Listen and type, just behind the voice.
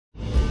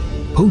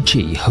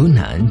Puqi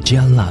Hunan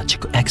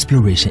Geological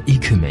Exploration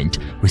Equipment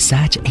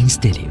Research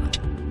Institute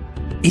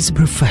is a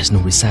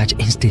professional research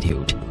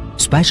institute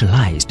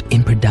specialized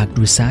in product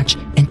research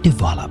and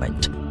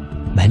development,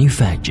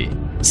 manufacture,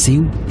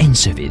 sale and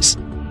service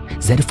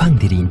that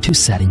founded in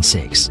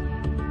 2006.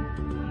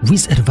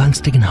 With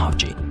advanced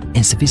technology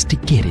and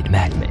sophisticated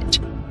management,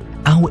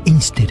 our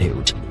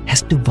institute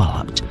has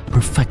developed a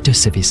perfect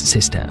service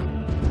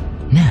system.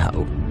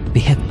 Now, we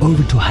have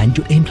over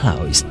 200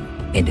 employees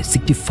and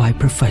 65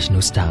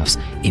 professional staffs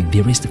in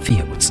various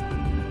fields,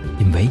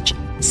 in which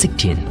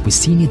 16 with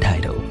senior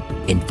title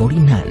and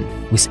 49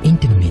 with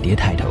intermediate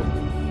title.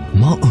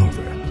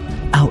 Moreover,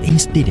 our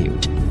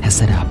institute has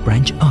set up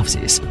branch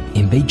offices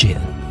in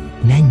Beijing,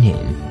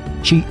 Nanning,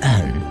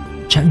 Xi'an,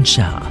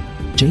 Changsha,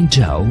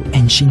 Zhengzhou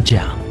and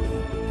Xinjiang.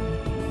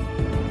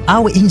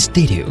 Our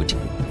institute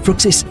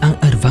focuses on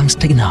advanced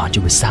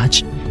technology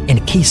research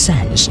and key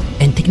science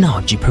and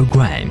technology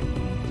program.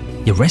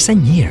 In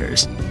recent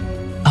years,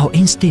 our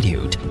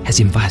institute has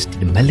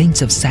invested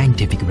millions of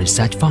scientific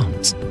research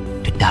funds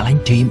to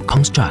talent team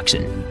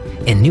construction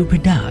and new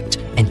product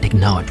and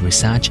technology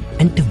research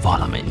and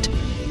development.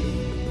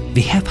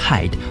 We have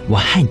had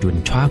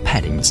 112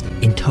 patents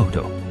in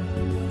total,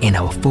 and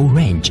our full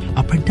range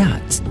of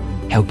products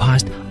have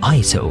passed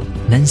ISO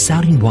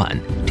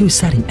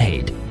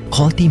 9001-2008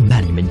 Quality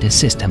Management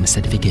System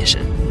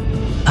certification.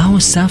 Our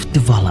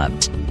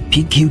self-developed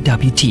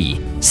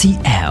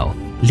PQWT-CL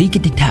leak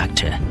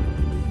detector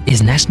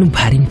is national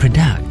patent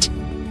product.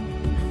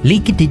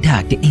 Leak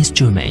detector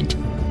instrument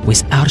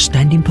with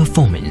outstanding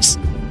performance,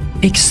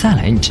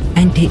 excellent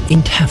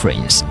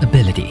anti-interference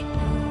ability.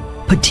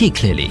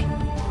 Particularly,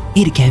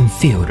 it can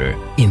filter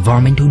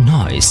environmental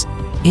noise,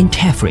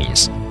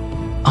 interference,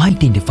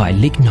 identify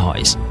leak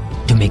noise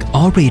to make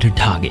operator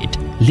target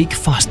leak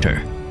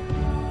faster.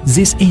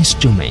 This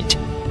instrument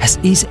has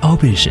easy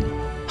operation,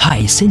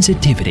 high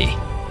sensitivity,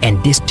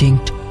 and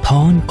distinct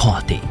tone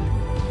quality.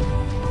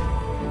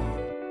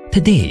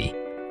 Today,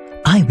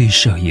 I will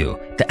show you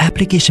the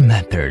application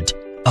method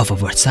of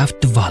our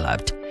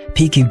self-developed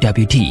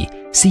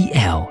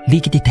PQWT-CL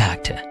leak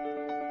detector.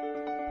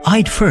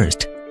 At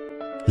first,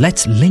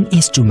 let's link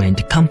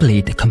instrument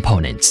complete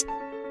components: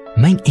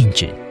 main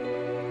engine,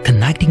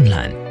 connecting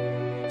line,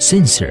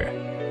 sensor,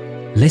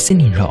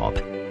 listening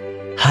rod,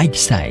 height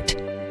sight,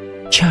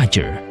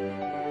 charger,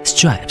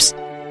 straps,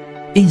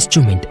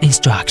 instrument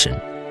instruction.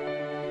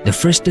 The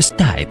first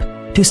step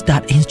to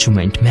start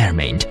instrument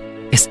measurement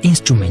is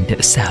instrument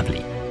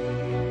assembly.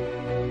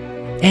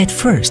 At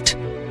first,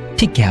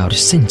 take out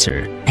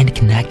sensor and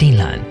connecting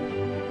line.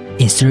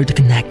 Insert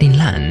connecting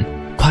line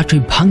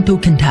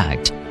quadripunctal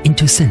contact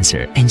into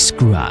sensor and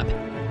screw up.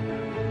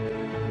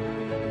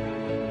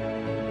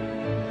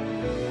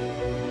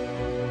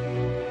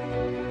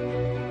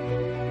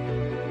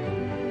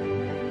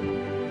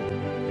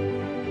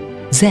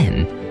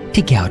 Then,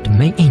 take out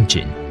main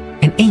engine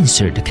and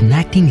insert the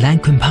connecting line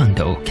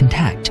compoundal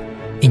contact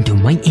into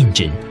main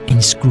engine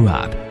and screw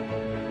up.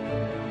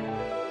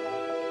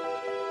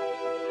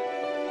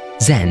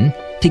 Then,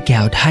 take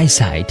out high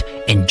side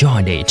and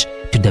join it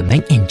to the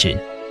main engine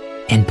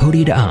and put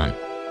it on.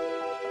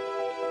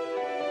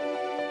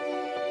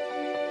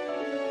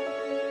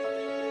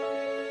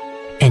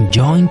 And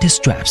join the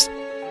straps.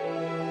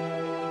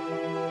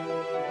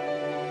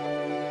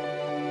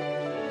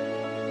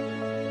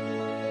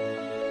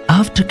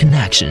 After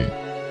connection,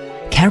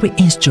 carry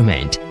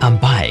instrument on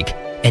bike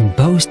and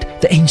boost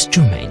the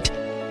instrument.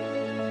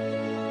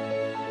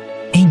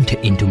 Enter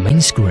into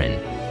main screen.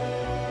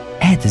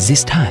 At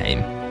this time,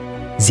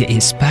 there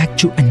is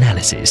spectral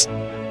analysis,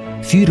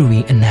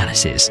 filtering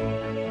analysis,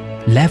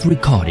 live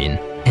recording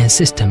and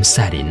system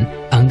setting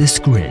on the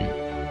screen.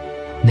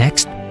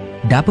 Next,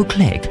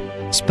 double-click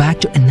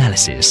spectral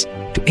analysis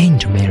to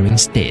enter measuring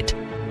state.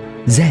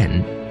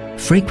 Then,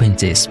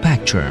 frequency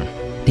spectrum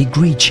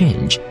degree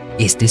change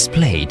is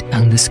displayed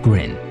on the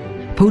screen.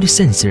 Put the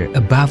sensor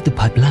above the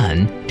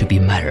pipeline to be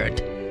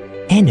measured,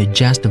 and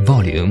adjust the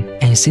volume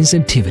and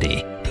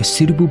sensitivity to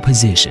suitable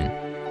position.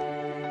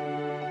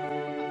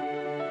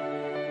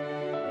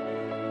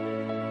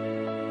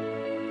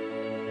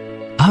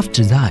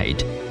 After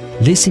that,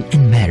 listen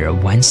and measure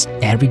once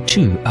every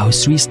 2 or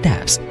 3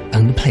 steps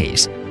on the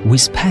place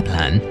with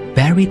pipeline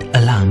buried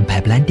along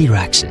pipeline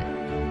direction.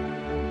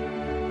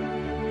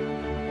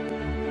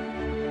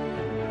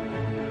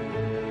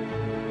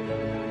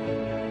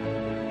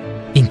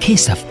 In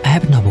case of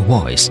abnormal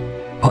voice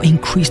or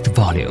increased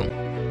volume,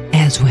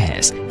 as well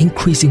as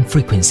increasing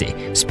frequency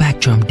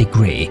spectrum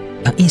degree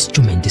on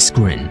instrument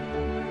screen,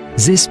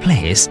 this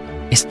place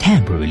is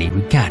temporarily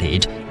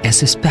regarded as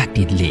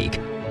suspected leak.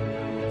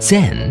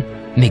 Then,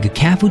 make a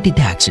careful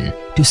detection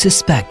to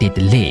suspected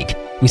leak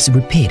with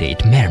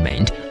repeated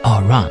measurement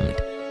all around.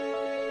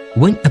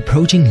 When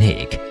approaching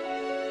leak,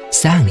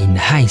 sound in the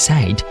high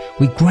side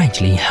will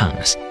gradually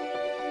enhance,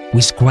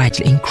 with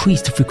gradually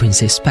increased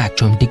frequency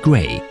spectrum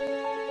degree.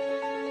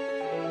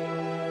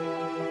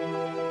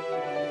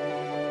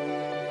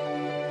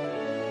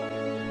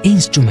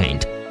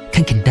 Instrument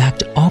can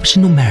conduct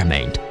optional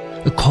measurement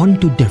according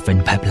to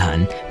different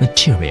pipeline,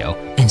 material,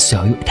 and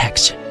soil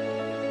texture.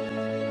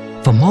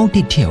 For more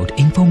detailed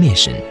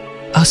information,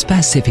 a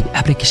specific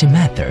application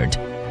method,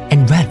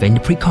 and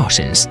relevant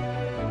precautions,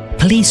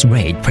 please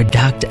read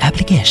product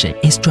application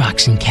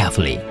instruction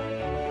carefully.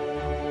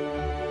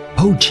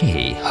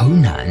 Puqi,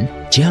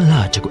 Hunan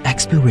Geological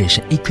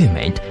Exploration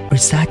Equipment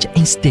Research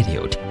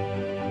Institute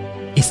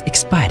is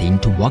expecting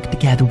to work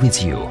together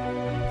with you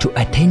to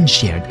attain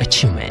shared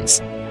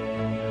achievements,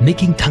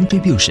 making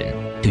contribution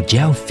to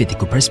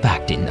geophysical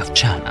perspective of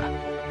China.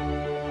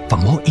 For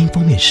more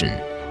information,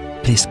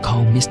 please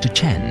call Mr.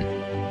 Chen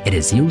at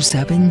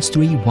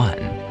 0731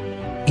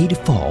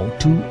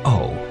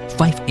 8420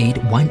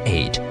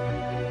 5818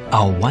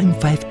 or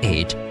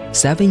 158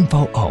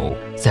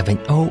 740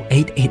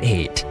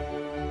 70888.